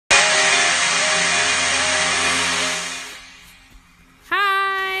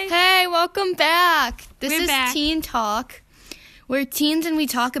welcome back. We're back. Teen Talk. We're teens and we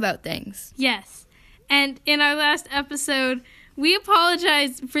talk about things. Yes. And in our last episode, we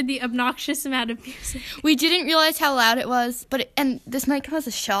apologized for the obnoxious amount of music. We didn't realize how loud it was, and this might come as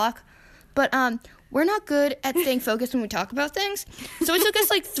a shock, but we're not good at staying focused when we talk about things. So it took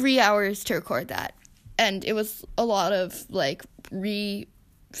us like 3 hours to record that. And it was a lot of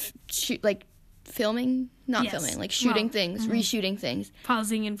filming, shooting things, reshooting things.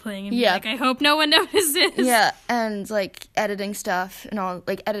 Pausing and playing and being like, I hope no one notices. Yeah, and editing stuff and all,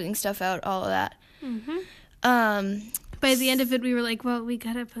 editing stuff out, all of that. Mm-hmm. By the end of it, we were like, well, we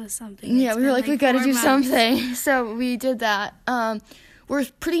gotta post something. Yeah, we were like, we gotta do something. So we did that. We're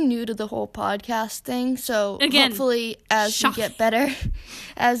pretty new to the whole podcast thing, so hopefully as we get better,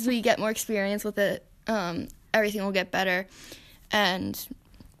 as we get more experience with it, everything will get better. And,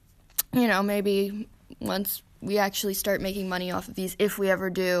 maybe once we actually start making money off of these, if we ever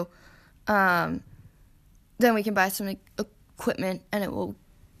do, then we can buy some equipment and it will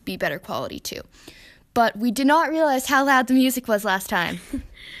be better quality too. But we did not realize how loud the music was last time.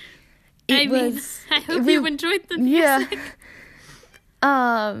 I hope you enjoyed the music.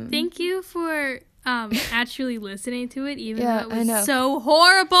 Yeah. Thank you for actually listening to it, even though it was so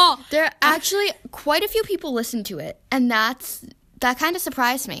horrible. There are actually quite a few people listen to it, and that kind of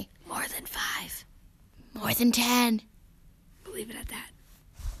surprised me. More than 5. More than 10. We'll leave it at that.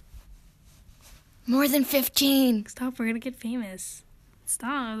 More than 15. Stop, we're gonna get famous.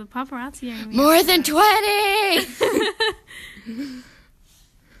 Stop, the paparazzi are... More than 20!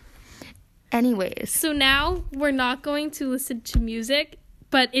 Anyways. So now we're not going to listen to music,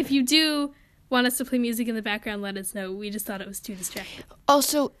 but if you do want us to play music in the background, let us know. We just thought it was too distracting.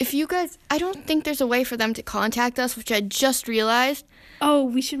 Also, if you guys... I don't think there's a way for them to contact us, which I just realized. Oh,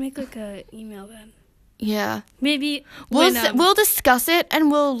 we should make an email then. Yeah. Maybe we'll discuss it and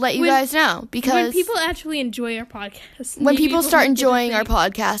we'll let you guys know, because when people actually enjoy our podcast, when people start enjoying our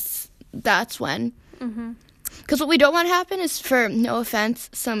podcasts, that's when. Because what we don't want to happen is, for no offense,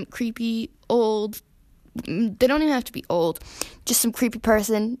 some creepy old, they don't even have to be old, just some creepy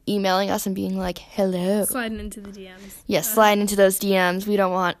person emailing us and being like, hello. Sliding into the DMs. Yes, sliding into those DMs. We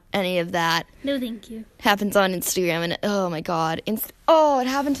don't want any of that. No, thank you. Happens on Instagram, and oh my god. It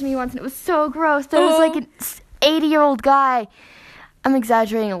happened to me once, and it was so gross. There was like an 80-year-old guy. I'm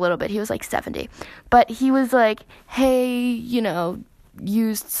exaggerating a little bit. He was like 70. But he was like, hey,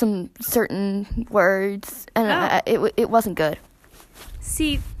 used some certain words, and it wasn't good.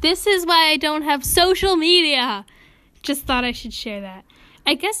 See, this is why I don't have social media. Just thought I should share that.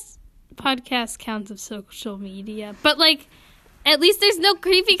 I guess podcast counts as social media, but at least there's no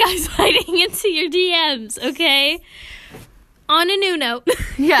creepy guys sliding into your DMs, okay? On a new note,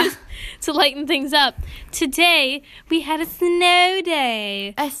 to lighten things up, today we had a snow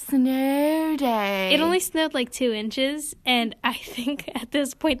day. A snow day. It only snowed 2 inches, and I think at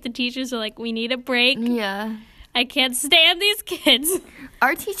this point the teachers are like, we need a break. Yeah. I can't stand these kids.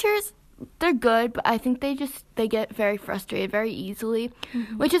 Our teachers, they're good, but I think they get very frustrated very easily,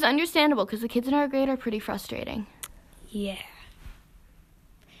 which is understandable because the kids in our grade are pretty frustrating. Yeah.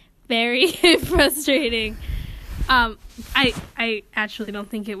 Very frustrating. I actually don't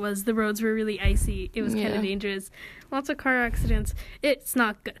think it was. The roads were really icy. It was kind of dangerous. Lots of car accidents. It's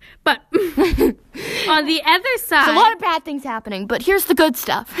not good. But on the other side... There's a lot of bad things happening, but here's the good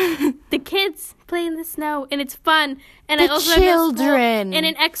stuff. The kids play in the snow, and it's fun. And the I also children. And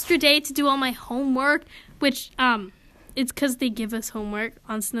an extra day to do all my homework, which... It's because they give us homework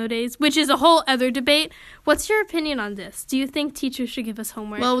on snow days, which is a whole other debate. What's your opinion on this? Do you think teachers should give us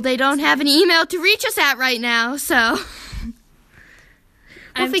homework? Well, they don't have an email to reach us at right now, so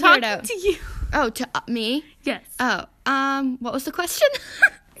we'll figure it out. To you. Oh, to me? Yes. Oh, what was the question?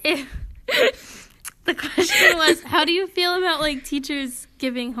 The question was, how do you feel about teachers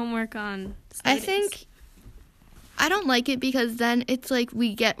giving homework on snow days? I don't like it because then it's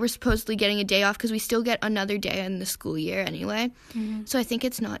we're supposedly getting a day off because we still get another day in the school year anyway. Mm-hmm. So I think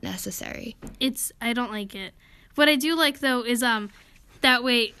it's not necessary. I don't like it. What I do like though is that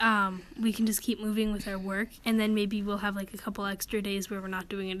way we can just keep moving with our work, and then maybe we'll have a couple extra days where we're not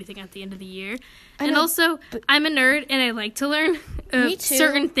doing anything at the end of the year. And also, I'm a nerd and I like to learn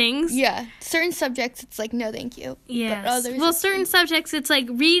certain things. Yeah, certain subjects it's no thank you. Yeah. Well, certain subjects it's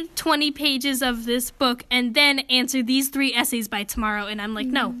read 20 pages of this book and then answer these 3 essays by tomorrow, and I'm like,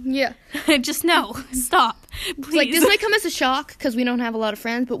 no. Yeah. Just no. Stop. Please. This might come as a shock because we don't have a lot of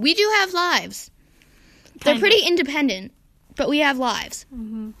friends, but we do have lives. They're pretty independent. But we have lives.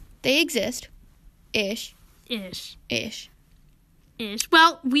 Mm-hmm. They exist. Ish.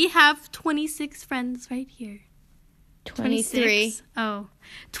 Well, we have 26 friends right here. 23. Oh.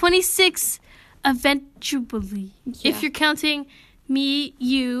 26 eventually. Yeah. If you're counting me,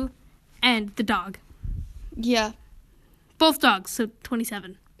 you, and the dog. Yeah. Both dogs, so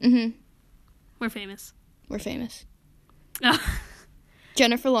 27. Mm-hmm. We're famous. We're famous.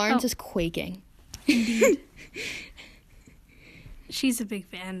 Jennifer Lawrence is quaking. Indeed. She's a big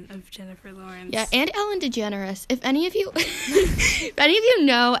fan of Jennifer Lawrence. Yeah, and Ellen DeGeneres. If any of you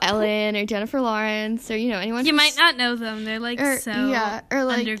know Ellen or Jennifer Lawrence or, anyone... You might not know them. They're,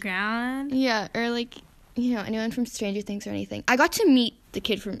 underground. Yeah, or, anyone from Stranger Things or anything. I got to meet the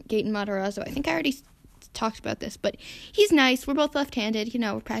kid from Gaten Matarazzo. I think I already talked about this, but he's nice. We're both left-handed.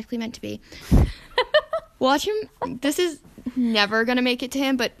 We're practically meant to be. Watch him. This is never going to make it to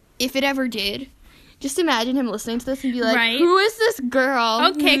him, but if it ever did, just imagine him listening to this and be like, right? Who is this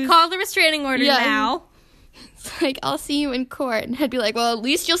girl? Okay, call the restraining order now. It's like, I'll see you in court. And I'd be like, well, at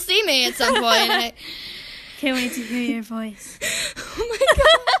least you'll see me at some point. Can't wait to hear your voice. Oh, my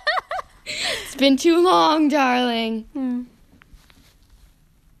God. It's been too long, darling.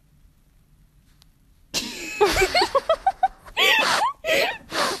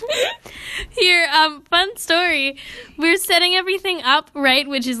 Here, fun story. We're setting everything up, right?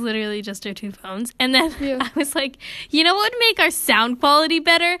 Which is literally just our two phones. And then I was like, what would make our sound quality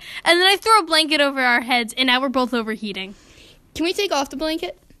better? And then I throw a blanket over our heads, and now we're both overheating. Can we take off the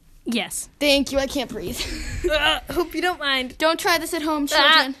blanket? Yes. Thank you. I can't breathe. Hope you don't mind. Don't try this at home,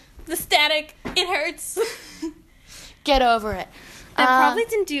 children. The static. It hurts. Get over it. That probably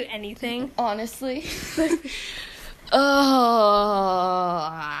didn't do anything. Honestly. Oh,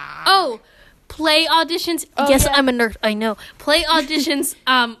 play auditions. Yes, yeah. I'm a nerd. I know. Play auditions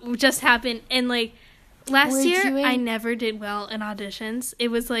just happened, and last year I never did well in auditions. It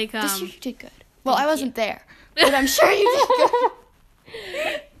was this year you did good. Well, I wasn't there, but I'm sure you did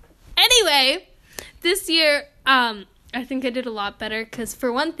good. Anyway, this year I think I did a lot better because,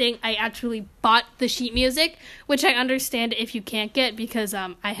 for one thing, I actually bought the sheet music, which I understand if you can't get because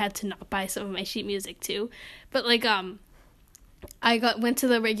I had to not buy some of my sheet music too. But I went to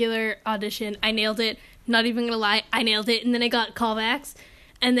the regular audition. I nailed it. Not even gonna lie, I nailed it. And then I got callbacks,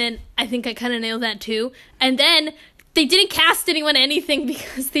 and then I think I kind of nailed that too. And then they didn't cast anyone anything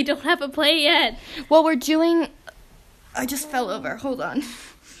because they don't have a play yet. Well, we're doing. I just fell over. Hold on.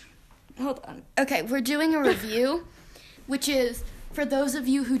 Okay, we're doing a review. Which is, for those of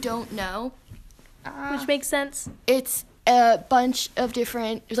you who don't know... which makes sense. It's a bunch of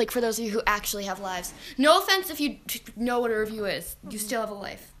different... for those of you who actually have lives. No offense if you know what a review is. You still have a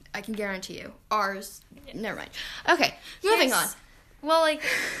life. I can guarantee you. Ours... Never mind. Okay, moving on. Well,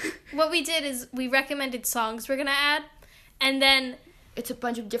 what we did is we recommended songs we're going to add, and then... It's a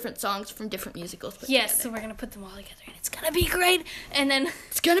bunch of different songs from different musicals put together. Yes, so we're going to put them all together, and it's going to be great. And then...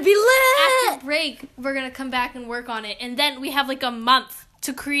 It's going to be lit! After break, we're going to come back and work on it. And then we have, a month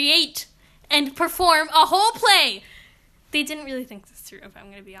to create and perform a whole play. They didn't really think this through, if I'm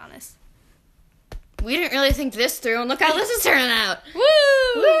going to be honest. We didn't really think this through, and look how this is turning out. Woo!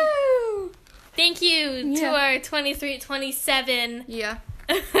 Woo! Thank you to our 23, 27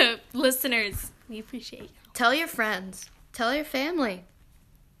 listeners. We appreciate you. Tell your friends. Tell your family.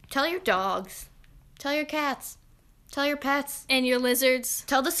 Tell your dogs. Tell your cats. Tell your pets. And your lizards.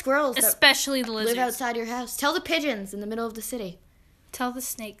 Tell the squirrels. Especially the lizards. Live outside your house. Tell the pigeons in the middle of the city. Tell the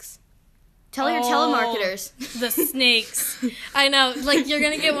snakes. Tell your telemarketers. The snakes. I know. You're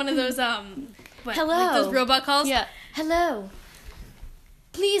going to get one of those, hello. Those robot calls? Yeah. Hello.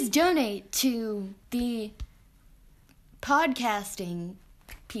 Please donate to the podcasting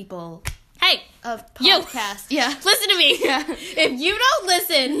people. Hey, of podcast. Yeah. Listen to me. Yeah. If you don't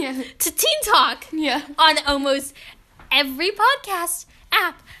listen to Teen Talk on almost every podcast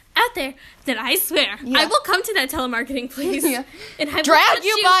app out there, then I swear I will come to that telemarketing place and I will drag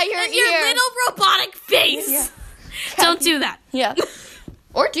you by your ear. Your little robotic face. Yeah. Don't do that. Yeah.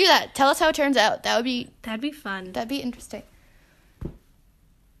 Or do that. Tell us how it turns out. That'd be fun. That'd be interesting.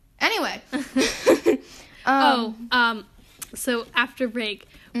 Anyway. So after break,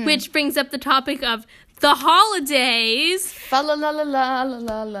 which brings up the topic of the holidays. Fa la la la la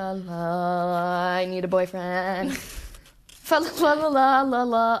la la la. I need a boyfriend. Fa la la la la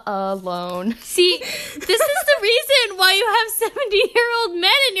la alone. See, this is the reason why you have 70-year-old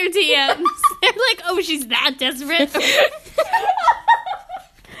men in your DMs. They're like, oh, she's that desperate. I'm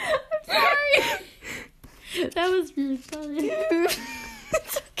sorry. That was rude. Sorry.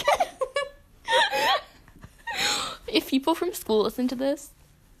 It's okay. If people from school listen to this,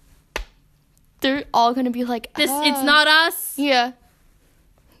 they're all going to be like, it's not us. Yeah.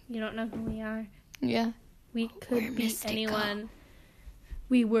 You don't know who we are. Yeah. We could be anyone.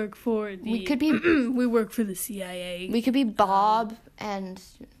 We work for the... We could be... we work for the CIA. We could be Bob and...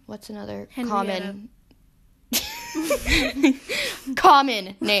 What's another common...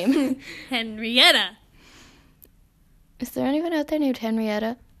 common name? Henrietta. Is there anyone out there named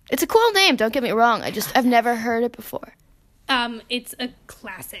Henrietta? It's a cool name, don't get me wrong. I've never heard it before. It's a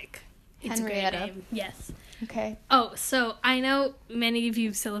classic. It's Henrietta. A great name. Yes. Okay. Oh, so I know many of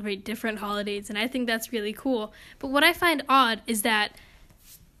you celebrate different holidays, and I think that's really cool. But what I find odd is that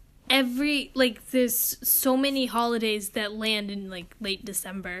there's so many holidays that land in, late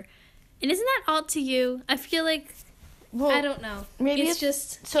December. And isn't that odd to you? I feel like, I don't know. Maybe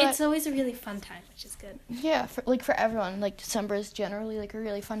it's always a really fun time, which is good. Yeah, for everyone. December is generally, a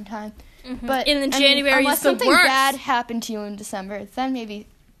really fun time. Mm-hmm. But in January unless is the something worst. bad happened to you in December, then maybe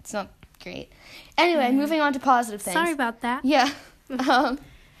it's not great. Anyway, moving on to positive things. Sorry about that. Yeah.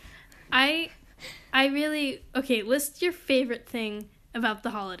 I really... Okay, list your favorite thing about the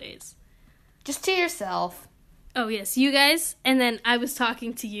holidays. Just to yourself. Oh, yes, you guys, and then I was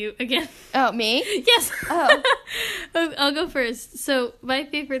talking to you again. Oh, me? Yes. Oh. I'll go first. So, my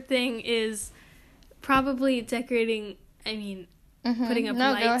favorite thing is probably decorating, putting up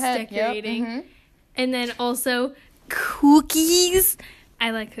lights, decorating. Yep. Mm-hmm. And then also cookies.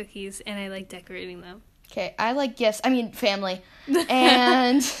 I like cookies, and I like decorating them. Okay, I like gifts. Family.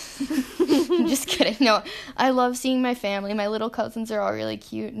 And I'm just kidding. No, I love seeing my family. My little cousins are all really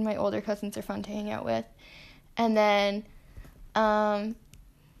cute, and my older cousins are fun to hang out with. And then I'm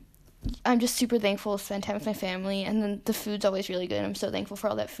just super thankful to spend time with my family. And then the food's always really good. I'm so thankful for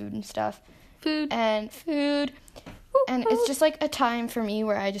all that food and stuff. Food. And it's just, a time for me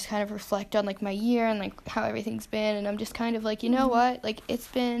where I just kind of reflect on, my year and, how everything's been. And I'm just kind of you know what? It's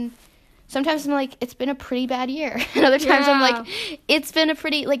been... Sometimes I'm it's been a pretty bad year. And other times I'm it's been a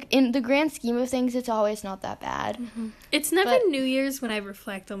pretty, in the grand scheme of things, it's always not that bad. Mm-hmm. It's never New Year's when I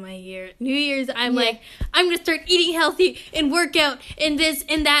reflect on my year. New Year's, I'm I'm going to start eating healthy and work out and this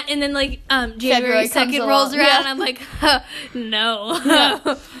and that. And then, January 2nd rolls around and I'm no.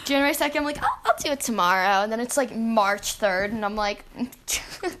 Yeah. January 2nd, I'm I'll do it tomorrow. And then it's, March 3rd, and I'm maybe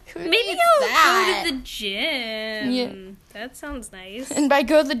I'll go to the gym. Yeah. That sounds nice. And by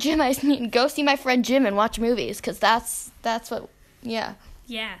go to the gym, I mean go see my friend Jim and watch movies, because that's what, yeah.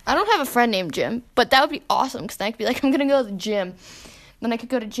 Yeah. I don't have a friend named Jim, but that would be awesome, because then I could be I'm going to go to the gym. Then I could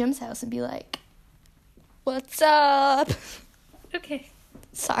go to Jim's house and be what's up? Okay.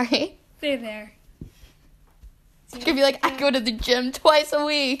 Sorry. Stay there. It's going to be I go to the gym twice a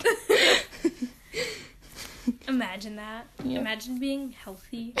week. Imagine that. Yeah. Imagine being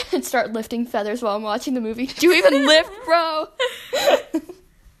healthy. And start lifting feathers while I'm watching the movie. Do you even lift, bro?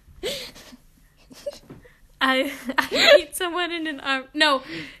 I beat someone in an arm. No,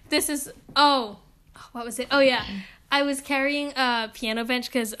 this is... Oh, what was it? Oh, yeah. I was carrying a piano bench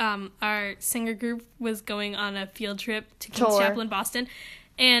because our singer group was going on a field trip to King's Chapel in Boston.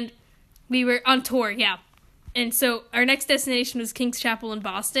 And we were on tour, yeah. And so our next destination was King's Chapel in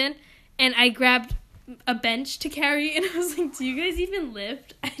Boston. And I grabbed a bench to carry, and I was do you guys even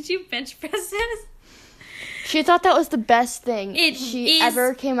lift? I do bench presses. She thought that was the best thing she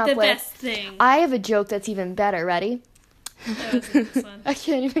ever came up with. The best thing. I have a joke that's even better. Ready? That was the next one. I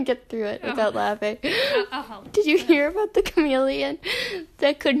can't even get through it without laughing. I'll help. Did you hear about the chameleon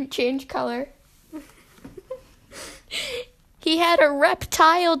that couldn't change color? He had a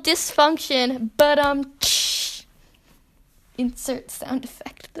reptile dysfunction, but insert sound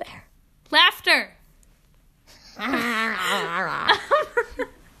effect there. Laughter.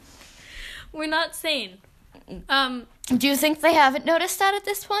 We're not sane. Do you think they haven't noticed that at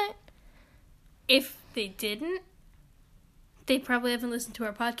this point? If they didn't, they probably haven't listened to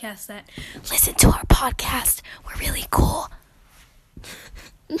our podcast yet. Listen to our podcast. We're really cool.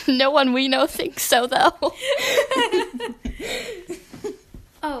 No one we know thinks so, though.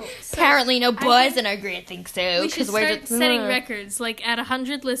 Oh, so apparently no boys in our grade think so. We should start setting records. At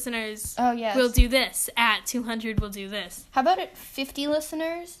 100 listeners, we'll do this. At 200, we'll do this. How about at 50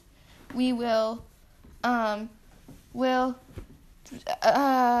 listeners, we will, sing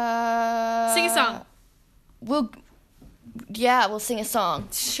a song. We'll sing a song.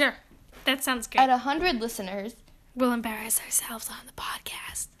 Sure. That sounds great. At 100 listeners, we'll embarrass ourselves on the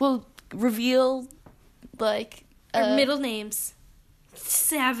podcast. We'll reveal, our middle names.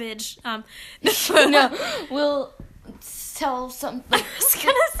 Savage. No, we'll tell something. I was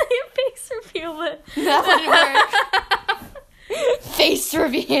gonna say a face reveal, but that wouldn't work. Face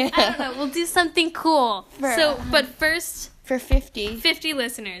reveal. I don't know. We'll do something cool. But first, for 50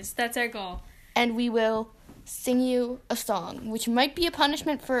 listeners, that's our goal. And we will sing you a song, which might be a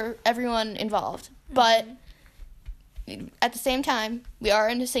punishment for everyone involved, but at the same time, we are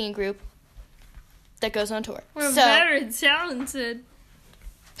in a singing group that goes on tour. We're very talented.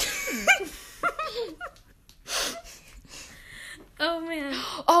 Oh man.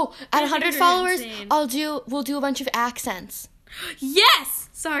 Oh, at 100 followers, we'll do a bunch of accents. Yes!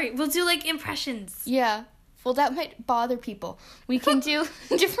 Sorry, we'll do like impressions. Yeah. Well, that might bother people. We can do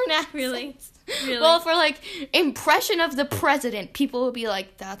different accents. Really? Well, for like impression of the president, people will be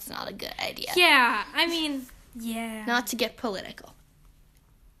like, that's not a good idea. Yeah, I mean, yeah. Not to get political.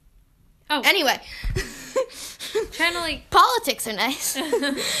 Oh. Anyway. Trying to like politics are nice.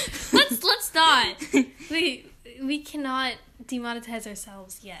 Let's not. We cannot demonetize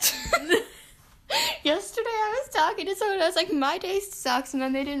ourselves yet. Yesterday I was talking to someone, I was like, my day sucks, and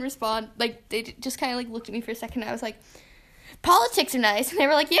then they didn't respond. Like, they just kind of like looked at me for a second, and I was like, politics are nice, and they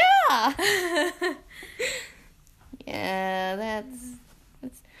were like, yeah. Yeah, that's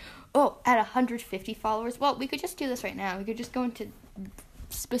oh, at 150 followers, well, we could just do this right now. We could just go into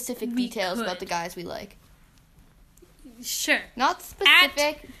specific details about the guys we like. Sure. Not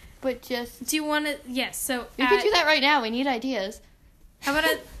specific, but just... Do you want to... Yes, so... We could do that right now. We need ideas. How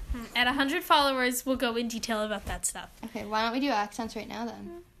about at 100 followers, we'll go in detail about that stuff. Okay, why don't we do accents right now,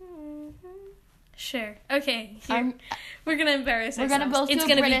 then? Sure. Okay. We're going to embarrass ourselves. We're going to both do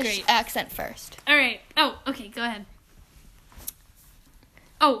a British accent first. All right. Oh, okay. Go ahead.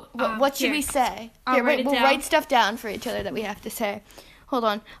 Oh, what should we say? We'll write stuff down for each other that we have to say. Hold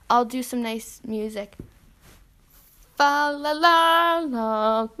on. I'll do some nice music. Fa la la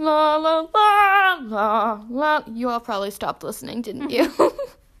la la la la la. You all probably stopped listening, didn't you?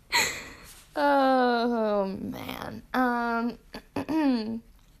 Oh man.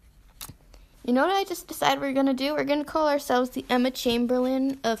 You know what I just decided we're gonna do? We're gonna call ourselves the Emma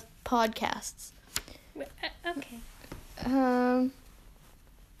Chamberlain of podcasts. Okay.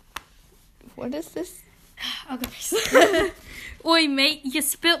 What is this? I'll go first. Oi, mate, you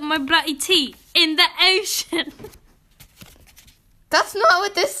spilt my bloody tea in the ocean. That's not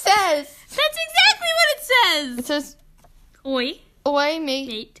what this says. That's exactly what it says. It says, Oi,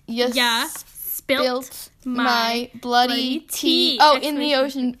 mate, you spilt my bloody tea. Oh, in the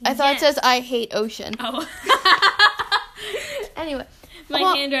ocean. I thought it says, I hate ocean. Oh. Anyway. My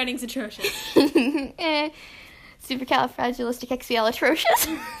handwriting's atrocious.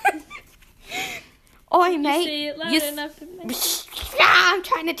 Supercalifragilisticexpialidocious. Oi, mate. Say it loud enough to make... I'm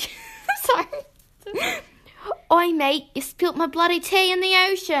trying to... Sorry. Oi, mate, you spilt my bloody tea in the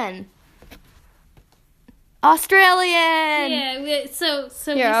ocean. Australian. Yeah, so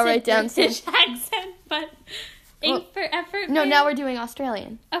here, I'll write down some accent, but for effort. No, now we're doing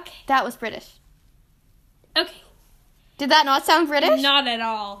Australian. Okay. That was British. Okay. Did that not sound British? Not at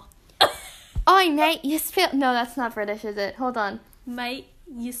all. Oi, mate, you spilt... No, that's not British, is it? Hold on. Mate,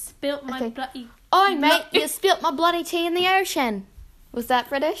 you spilt my bloody... Oi, mate, you spilt my bloody tea in the ocean. Was that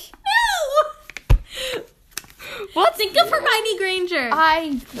British? No! What? Think of Hermione Granger.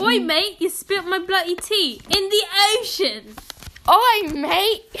 Oi, mate, you spilt my bloody tea in the ocean. Oi,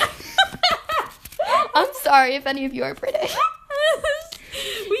 mate. I'm sorry if any of you are British.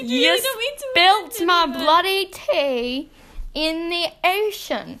 You spilt my bloody tea in the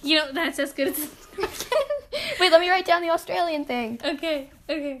ocean. You know, that's as good as... Wait, let me write down the Australian thing. Okay.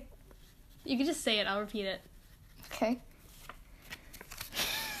 You can just say it, I'll repeat it. Okay.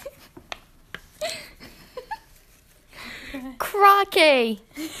 Crocky.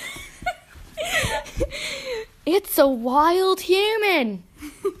 It's a wild human.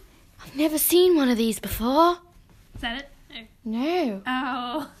 I've never seen one of these before. Is that it? No.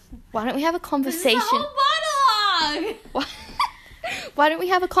 Oh. Why don't we have a conversation? This is a whole monologue. Why don't we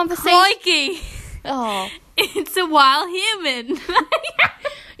have a conversation? Crikey. Oh. It's a wild human.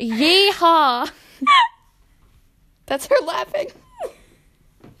 Yeehaw. That's her laughing.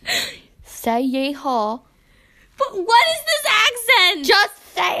 Say yeehaw. But what is this accent? Just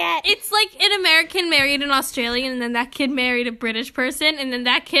say it. It's like an American married an Australian, and then that kid married a British person, and then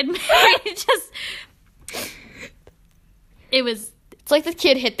that kid married just... It was... It's like the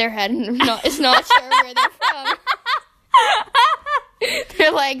kid hit their head and is not sure where they're from.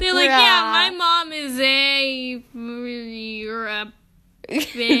 They're like, yeah, my mom is a European.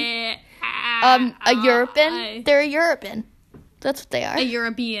 They're a European. That's what they are. A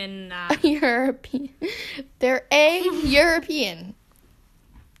European. A European. They're a European.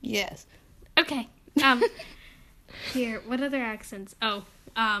 Yes. Okay. Here, what other accents? Oh,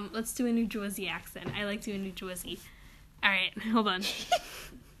 let's do a New Jersey accent. I like doing New Jersey. All right, hold on.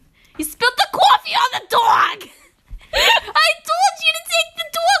 You spilled the coffee on the dog. I told you to take the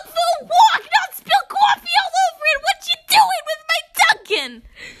dog for a walk, not spill coffee all over it. What you doing with my Dunkin'?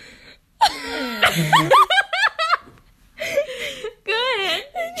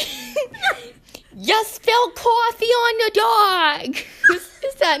 spilled coffee on the dog.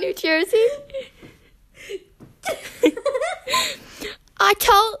 Is that New Jersey?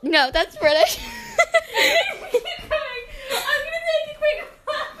 No, that's British. I'm gonna take a quick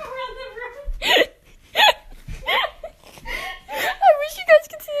walk around the room. I wish you guys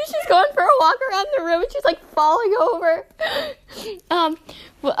could see this. She's going for a walk around the room and she's like falling over.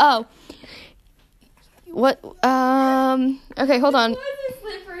 Okay, hold on.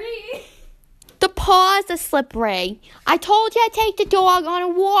 The paws are slippery. I told you to take the dog on a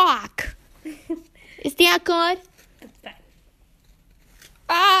walk. Is that good? That's fine.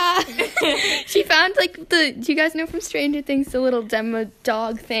 She found do you guys know from Stranger Things the little demo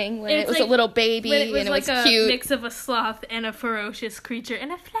dog thing when it was a little baby and it was like cute? A mix of a sloth and a ferocious creature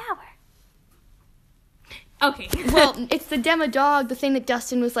and a flower. Okay. Well, it's the demo dog, the thing that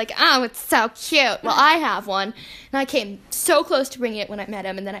Dustin was like, oh, it's so cute. Well, I have one, and I came so close to bringing it when I met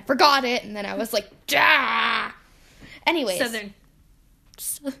him, and then I forgot it, and then I was like, dah! Anyways. Southern.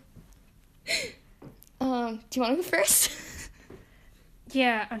 Do you want to go first?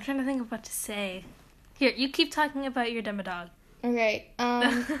 Yeah, I'm trying to think of what to say. Here, you keep talking about your demo dog. Okay,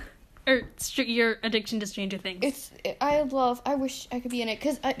 or your addiction to Stranger Things. I wish I could be in it,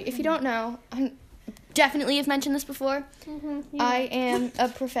 because if you don't know, I'm definitely have mentioned this before. Yeah. I am a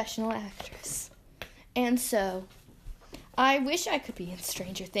professional actress. And so, I wish I could be in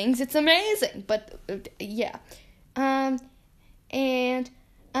Stranger Things. It's amazing. But, yeah. I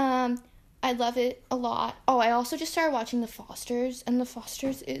love it a lot. Oh, I also just started watching The Fosters. And The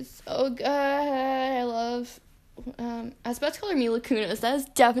Fosters is so good. I love... I was about to call her Mila Kunis. That is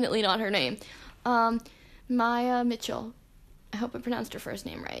definitely not her name. Maya Mitchell. I hope I pronounced her first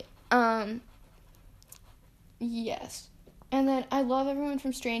name right. Yes. And then I love everyone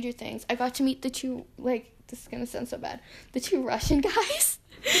from Stranger Things. I got to meet the two, this is going to sound so bad, the two Russian guys.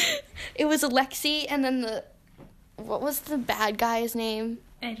 It was Alexei and then what was the bad guy's name?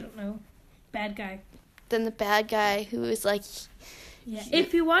 I don't know. Bad guy. Then the bad guy who was like... Yeah.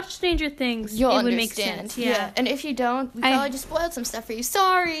 If you watch Stranger Things, you'll would understand. Make sense. Yeah. And if you don't, we probably just spoiled some stuff for you.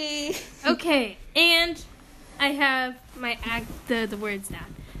 Sorry. Okay. And I have my the words now.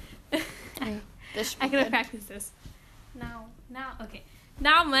 I gotta practice this. Now, okay.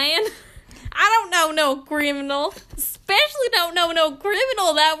 Now, man, I don't know no criminal. Especially don't know no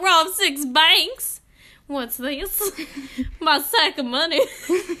criminal that robbed 6 banks. What's this? My sack of money.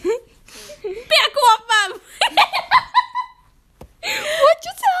 Back off my... What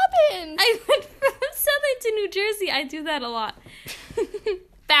just happened? I went from Southern to New Jersey. I do that a lot.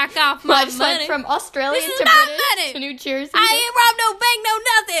 Back off my money. Went from Australia to British to New Jersey. I ain't robbed no bank, no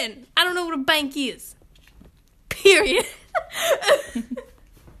nothing. I don't know what a bank is. Period.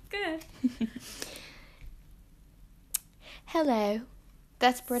 Good. Hello.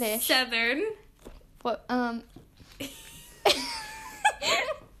 That's British. Southern. What,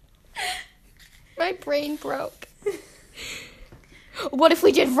 my brain broke. What if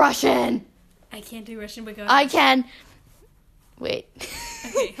we did Russian? I can't do Russian, but go ahead. I can. Wait.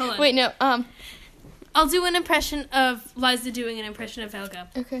 Okay, hold on. Wait, no, I'll do an impression of Liza doing an impression of Elga.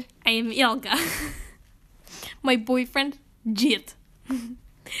 Okay. I am Elga. My boyfriend, Jet.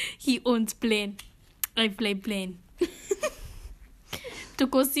 He owns plane. I fly plane. To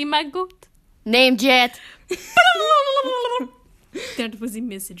go see my goat. Name Jet. That was a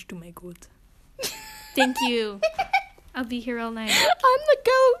message to my goat. Thank you. I'll be here all night. I'm the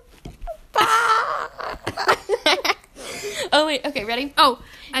goat. Oh, wait. Okay, ready? Oh,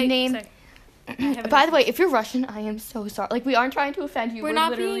 name. By the way, if you're Russian, I am so sorry. We aren't trying to offend you. We're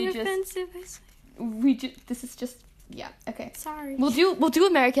not being offensive. This is just, yeah. Okay. Sorry. We'll do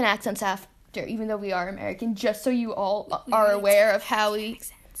American accents after, even though we are American, just so you all are aware of how we.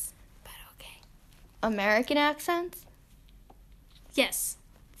 Accents, but okay. American accents? Yes.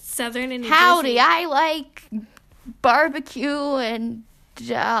 Southern and New Howdy, Jersey. I like barbecue and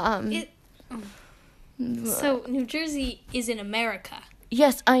So New Jersey is in America.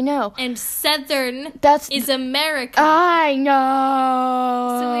 Yes, I know. And Southern is America. I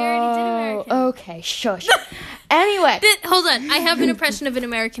know. So we already did American. Okay, shush. Anyway. Hold on. I have an impression of an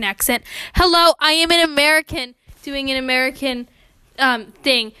American accent. Hello, I am an American doing an American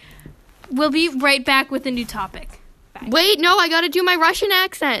thing. We'll be right back with a new topic. Bye. Wait, no, I gotta do my Russian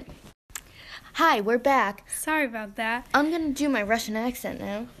accent. Hi, we're back. Sorry about that. I'm gonna do my Russian accent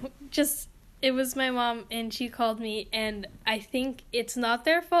now. It was my mom, and she called me, and I think it's not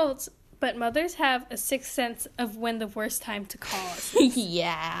their fault, but mothers have a sixth sense of when the worst time to call us.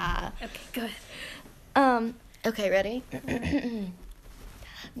 Yeah. Okay, go ahead. Okay, ready?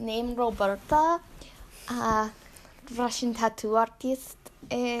 Name Roberta. Russian tattoo artist.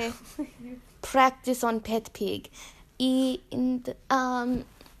 Practice on pet pig.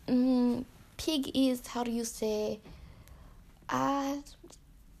 Pig is, how do you say,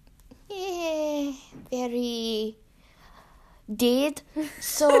 very dead.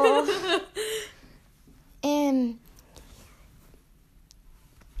 So,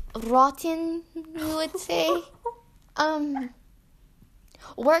 rotten, you would say.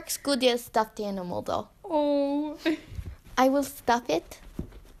 Works good as stuffed animal, though. Oh. I will stuff it.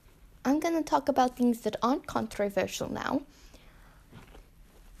 I'm going to talk about things that aren't controversial now.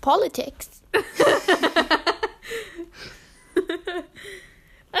 Politics.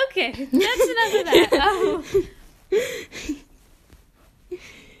 Okay, that's enough of that.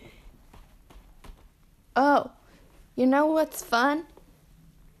 Oh, you know what's fun?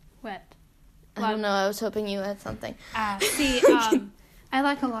 What? I don't know. I was hoping you had something. See, I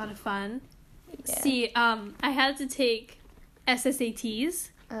like a lot of fun. Yeah. See, I had to take SSATs.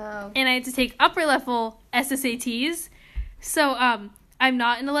 Oh. And I had to take upper level SSATs. So, I'm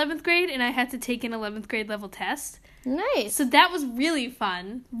not in 11th grade, and I had to take an 11th grade level test. Nice. So that was really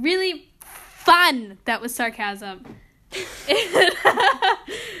fun. Really fun. That was sarcasm. In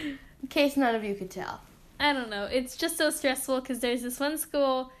case none of you could tell. I don't know. It's just so stressful because there's this one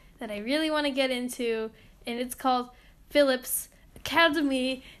school that I really want to get into, and it's called Phillips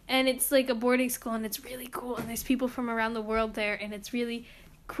Academy, and it's like a boarding school, and it's really cool, and there's people from around the world there, and it's really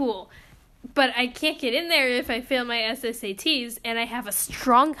cool. But I can't get in there if I fail my SSATs, and I have a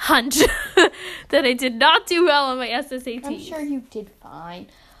strong hunch that I did not do well on my SSATs. I'm sure you did fine.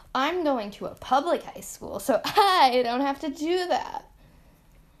 I'm going to a public high school, so I don't have to do that.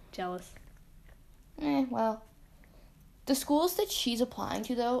 Jealous. Well, the schools that she's applying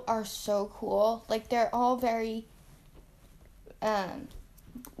to, though, are so cool. Like, they're all very,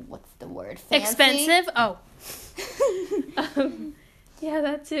 what's the word? Fancy? Expensive? Oh. Yeah,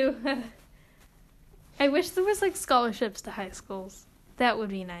 that too. I wish there was, like, scholarships to high schools. That would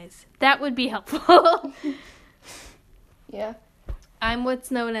be nice. That would be helpful. Yeah. I'm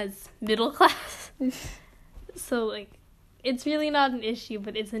what's known as middle class. So, like, it's really not an issue,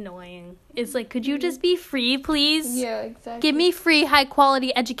 but it's annoying. It's like, could you just be free, please? Yeah, exactly. Give me free,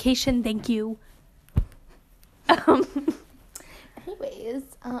 high-quality education, thank you. Anyways.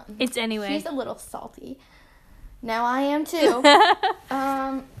 It's anyway. She's a little salty. Now I am, too.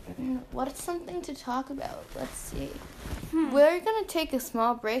 What's something to talk about? Let's see. We're going to take a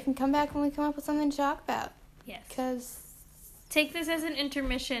small break and come back when we come up with something to talk about. Yes. Because... Take this as an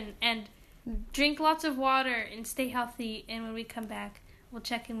intermission and drink lots of water and stay healthy. And when we come back, we'll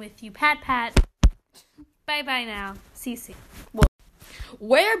check in with you. Pat, pat. Bye-bye now. See you soon. Well,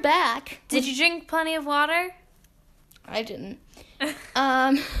 we're back. Did you drink plenty of water? I didn't.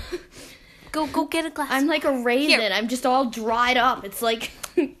 Go get a glass. I'm like a raisin. Here. I'm just all dried up. It's like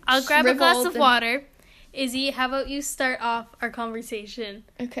I'll grab a glass of water. Izzy, how about you start off our conversation?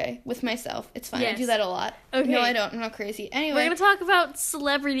 Okay, with myself. It's fine. Yes. I do that a lot. Okay. No, I don't. I'm not crazy. Anyway. We're going to talk about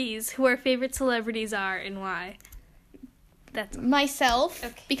celebrities, who our favorite celebrities are and why. That's myself,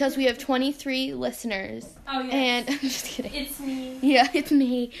 okay. Because we have 23 listeners. Oh, yes. And I'm just kidding. It's me. Yeah, it's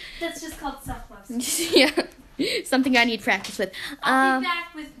me. That's just called self-love. Yeah. Something I need practice with. I'll be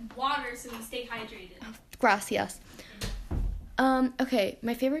back with water so we stay hydrated. Gracias. Okay,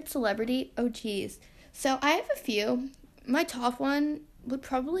 my favorite celebrity. Oh, geez. So I have a few. My top one would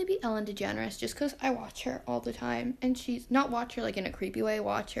probably be Ellen DeGeneres, just because I watch her all the time. And she's not watch her like in a creepy way.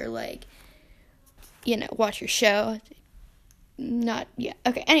 Watch her like, watch her show. Not, yeah.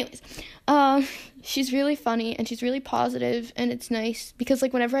 Okay, anyways. She's really funny and she's really positive, and it's nice because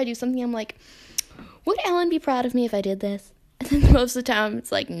like whenever I do something, I'm like, would Ellen be proud of me if I did this? And then most of the time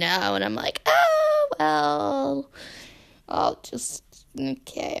it's like, no. And I'm like, oh, well, I'll just,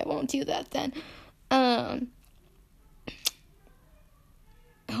 okay, I won't do that then.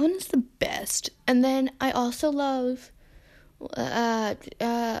 Ellen is the best. And then I also love, oh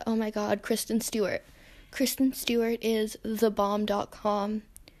my God, Kristen Stewart. Kristen Stewart is thebomb.com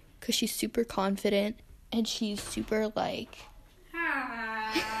because she's super confident and she's super like...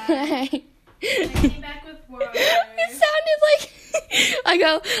 Hi. I came back with water. It sounded like... I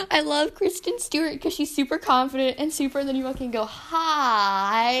go, I love Kristen Stewart because she's super confident and super... And then you fucking go,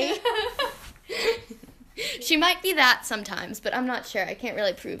 hi. She might be that sometimes, but I'm not sure. I can't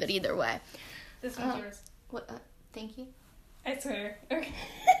really prove it either way. This one's yours. What? Thank you. I swear. Okay.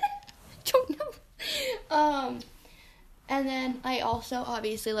 Don't know. And then I also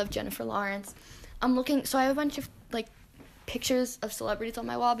obviously love Jennifer Lawrence. So I have a bunch of like pictures of celebrities on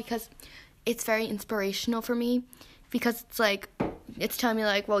my wall because it's very inspirational for me, because it's like it's telling me,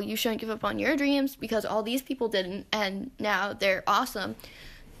 like, well, you shouldn't give up on your dreams because all these people didn't, and now they're awesome.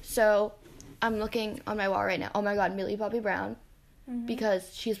 So I'm looking on my wall right now. Oh, my God, Millie Bobby Brown.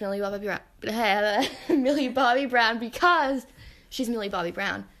 Because she's Millie Bobby Brown. Millie Bobby Brown because she's Millie Bobby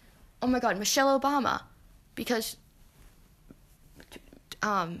Brown. Oh my God, Michelle Obama because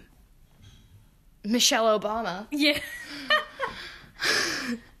Michelle Obama. Yeah.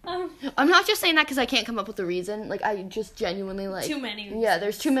 I'm not just saying that because I can't come up with a reason. Like, I just genuinely, like... Too many reasons. Yeah,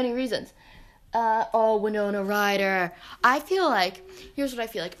 there's too many reasons. Winona Ryder. I feel like... Here's what I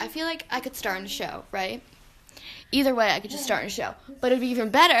feel like. I feel like I could star in a show, right? Either way, I could just start a show. But it'd be even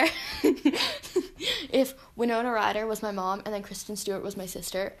better if Winona Ryder was my mom and then Kristen Stewart was my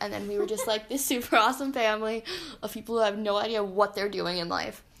sister. And then we were just like this super awesome family of people who have no idea what they're doing in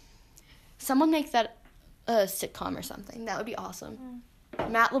life. Someone make that a sitcom or something. That would be awesome.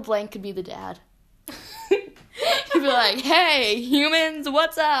 Matt LeBlanc could be the dad. He'd be like, hey, humans,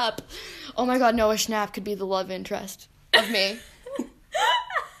 what's up? Oh my God, Noah Schnapp could be the love interest of me.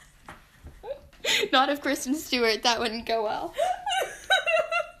 Not if Kristen Stewart, that wouldn't go well.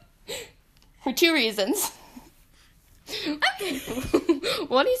 For 2 reasons.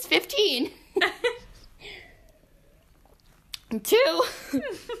 One, he's 15. 2,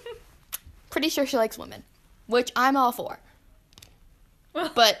 pretty sure she likes women, which I'm all for.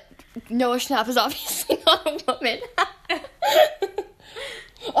 But Noah Schnapp is obviously not a woman.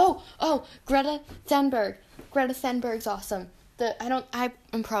 Oh, Greta Thunberg. Greta Thunberg's awesome.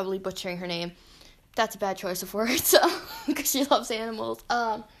 I'm probably butchering her name. That's a bad choice of words, because she loves animals.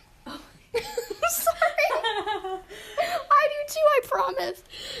 Sorry. I do too, I promise.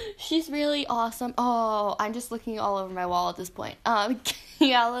 She's really awesome. Oh, I'm just looking all over my wall at this point.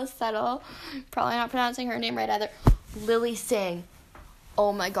 Kiala Settle. Probably not pronouncing her name right either. Lily Singh.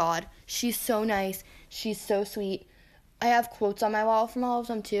 Oh my God. She's so nice. She's so sweet. I have quotes on my wall from all of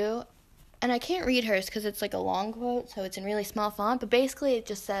them too. And I can't read hers because it's like a long quote, so it's in really small font. But basically it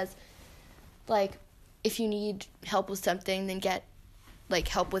just says, like, if you need help with something, then get, like,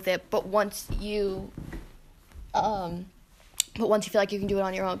 help with it. But once you feel like you can do it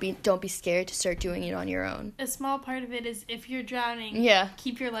on your own, don't be scared to start doing it on your own. A small part of it is if you're drowning,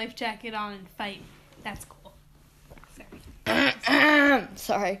 keep your life jacket on and fight. That's cool. Sorry.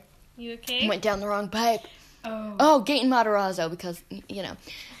 Sorry. You okay? Went down the wrong pipe. Oh, Gaten Matarazzo, because, you know.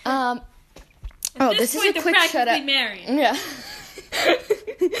 This is a quick shut up. Married. Yeah.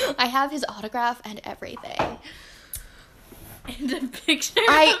 I have his autograph and everything. And a picture of him.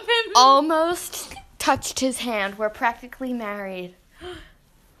 I almost touched his hand. We're practically married.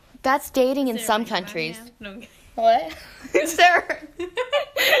 That's dating in some countries. No. What? Is there?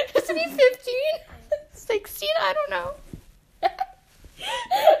 Isn't he 15? 16? I don't know.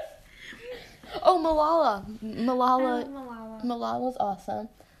 Oh, Malala. Malala's awesome.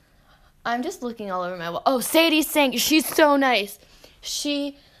 I'm just looking all over my wall. Oh, Sadie Sink. She's so nice.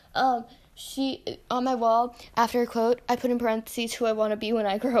 She, on my wall, after a quote, I put in parentheses who I want to be when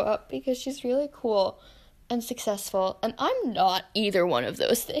I grow up because she's really cool and successful. And I'm not either one of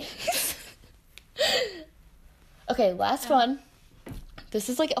those things. Okay, last one. This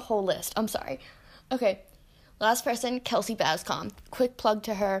is like a whole list. I'm sorry. Okay, last person, Kelsey Bascom. Quick plug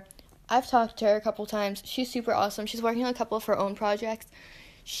to her. I've talked to her a couple times. She's super awesome. She's working on a couple of her own projects.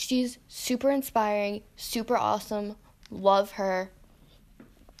 She's super inspiring, super awesome. Love her.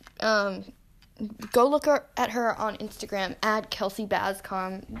 Go look at her on Instagram, @Kelsey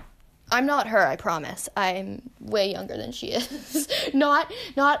Bascom. I'm not her, I promise. I'm way younger than she is. not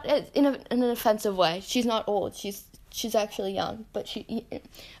in an offensive way. She's not old. She's actually young, but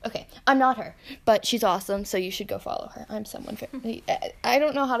okay, I'm not her, but she's awesome, so you should go follow her. I'm someone very, I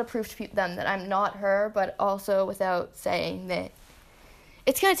don't know how to prove to them that I'm not her, but also without saying that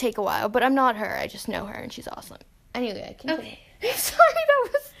it's going to take a while, but I'm not her. I just know her, and she's awesome. Anyway, I continue. Okay. Sorry, that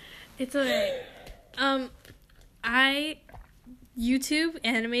was... It's okay. YouTube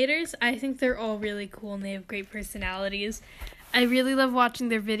animators, I think they're all really cool, and they have great personalities. I really love watching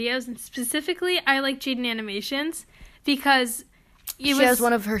their videos, and specifically, I like Jaden Animations, because she has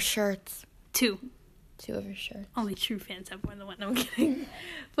one of her shirts. 2 of her shirts. Only true fans have more than one. No, I'm kidding.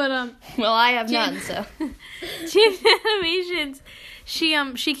 But well, I have none. So Jaden Animations,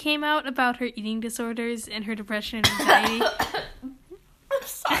 she came out about her eating disorders and her depression and anxiety. I'm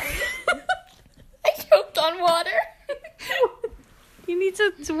sorry. I choked on water. You need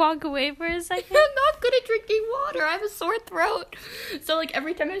to walk away for a second. I'm not good at drinking water. I have a sore throat. So, like,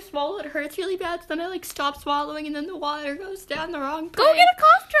 every time I swallow, it hurts really bad. So then I, like, stop swallowing, and then the water goes down the wrong pipe. Go get a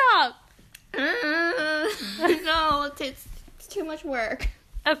cough drop. No, it's too much work.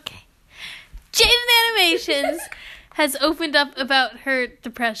 Okay. Jaden Animations has opened up about her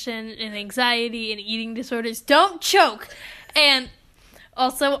depression and anxiety and eating disorders. Don't choke! And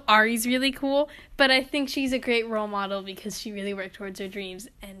also, Ari's really cool, but I think she's a great role model because she really worked towards her dreams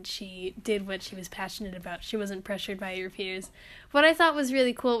and she did what she was passionate about. She wasn't pressured by her peers. What I thought was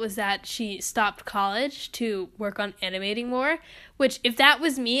really cool was that she stopped college to work on animating more, which if that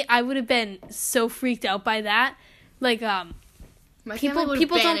was me, I would have been so freaked out by that. Like, people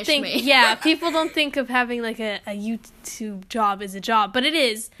don't think me. Yeah, people don't think of having like a YouTube job as a job, but it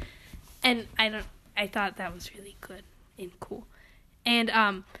is. And I thought that was really good and cool. And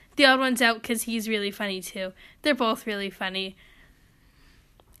The Odd One's Out because he's really funny too. They're both really funny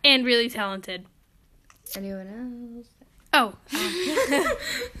and really talented. Anyone else? Oh.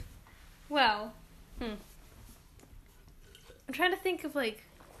 Well, I'm trying to think of like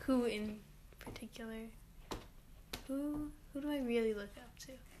who in particular. Who do I really look up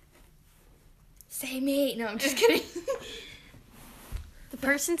to? Say me. No, I'm just kidding. The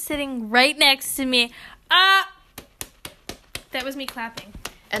person sitting right next to me. That was me clapping.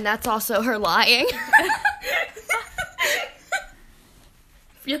 And that's also her lying.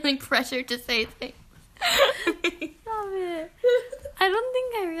 Feeling pressure to say things. Stop it. I don't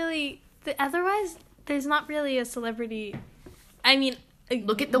think I really... Otherwise, there's not really a celebrity... I mean...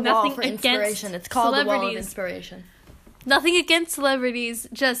 Look at the wall for inspiration. It's called the wall of inspiration. Nothing against celebrities,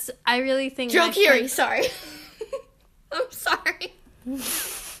 just I really think... Joe Keery, sorry. I'm sorry.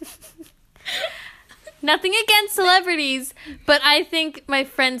 Nothing against celebrities, but I think my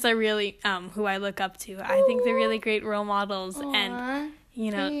friends are really who I look up to. I think they're really great role models. Aww, and,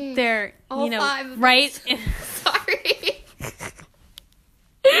 you know, thanks. They're, all you know, right... Sorry.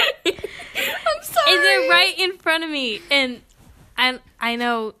 I'm sorry. And they're right in front of me, and I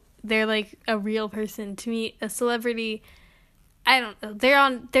know they're like a real person. To me, a celebrity, I don't know.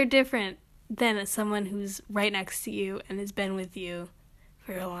 They're different than someone who's right next to you and has been with you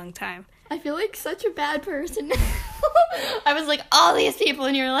for a long time. I feel like such a bad person now. I was like, all these people,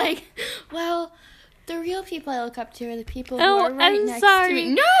 and you're like, well, the real people I look up to are the people who are right next to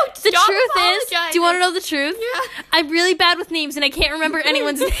me. No, the truth is, do you want to know the truth? Yeah. I'm really bad with names, and I can't remember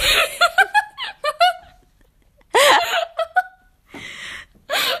anyone's name.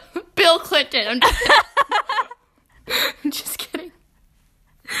 Bill Clinton. I'm just kidding.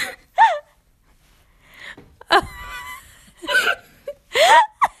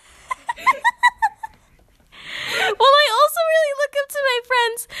 Well, I also really look up to my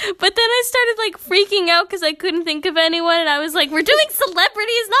friends, but then I started like freaking out because I couldn't think of anyone, and I was like, we're doing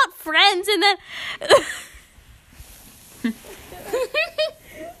celebrities, not friends, and then... No!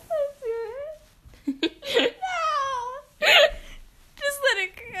 Just let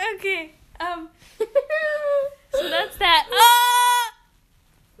it... Okay. So that's that.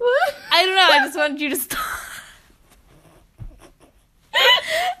 I don't know, I just wanted you to stop.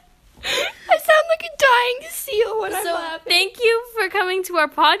 I sound like a dying seal when I'm laughing. Thank you for coming to our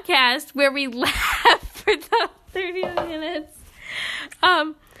podcast where we laugh for the 30 minutes.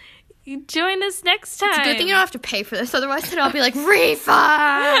 Join us next time. It's a good thing you don't have to pay for this, otherwise then I'll be like,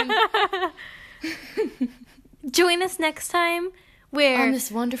 refund! Join us next time where... on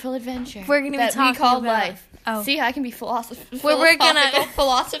this wonderful adventure. We're going to be talking about... life. Oh. See, I can be philosophical. Where we're gonna...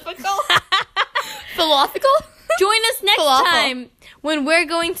 Philosophical? Philosophical? Join us next time when we're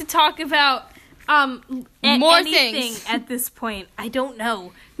going to talk about more anything things at this point. I don't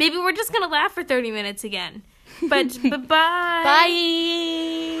know. Maybe we're just going to laugh for 30 minutes again. But bye-bye.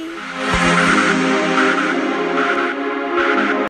 Bye.